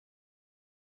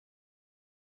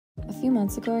A few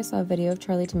months ago, I saw a video of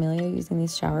Charlie D'Amelio using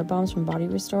these shower bombs from Body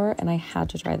Restore, and I had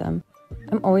to try them.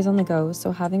 I'm always on the go,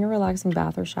 so having a relaxing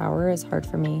bath or shower is hard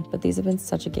for me, but these have been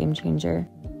such a game changer.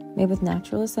 Made with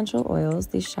natural essential oils,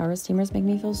 these shower steamers make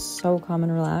me feel so calm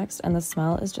and relaxed, and the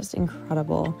smell is just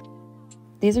incredible.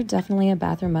 These are definitely a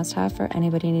bathroom must-have for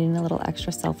anybody needing a little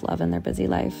extra self-love in their busy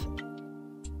life.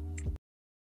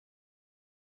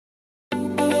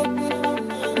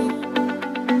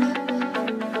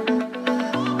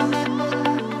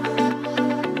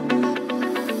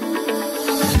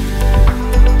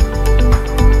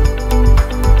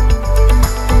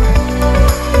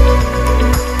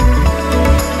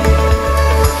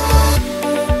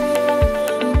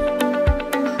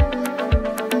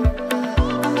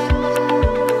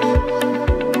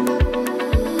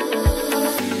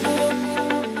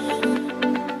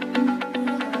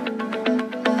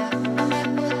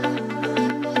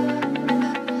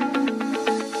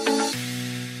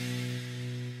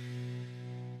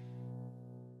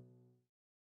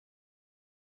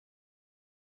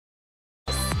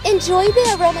 Enjoy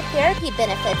the aromatherapy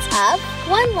benefits of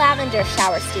 1 lavender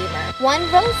shower steamer,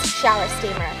 1 rose shower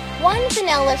steamer, 1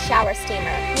 vanilla shower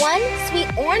steamer, 1 sweet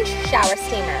orange shower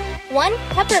steamer, 1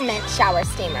 peppermint shower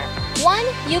steamer, 1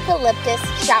 eucalyptus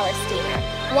shower steamer,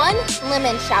 1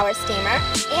 lemon shower steamer,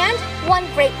 and 1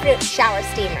 grapefruit shower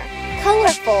steamer.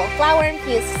 Colorful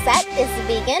flower-infused set is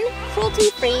vegan,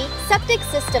 cruelty-free, septic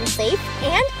system safe,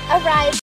 and arrives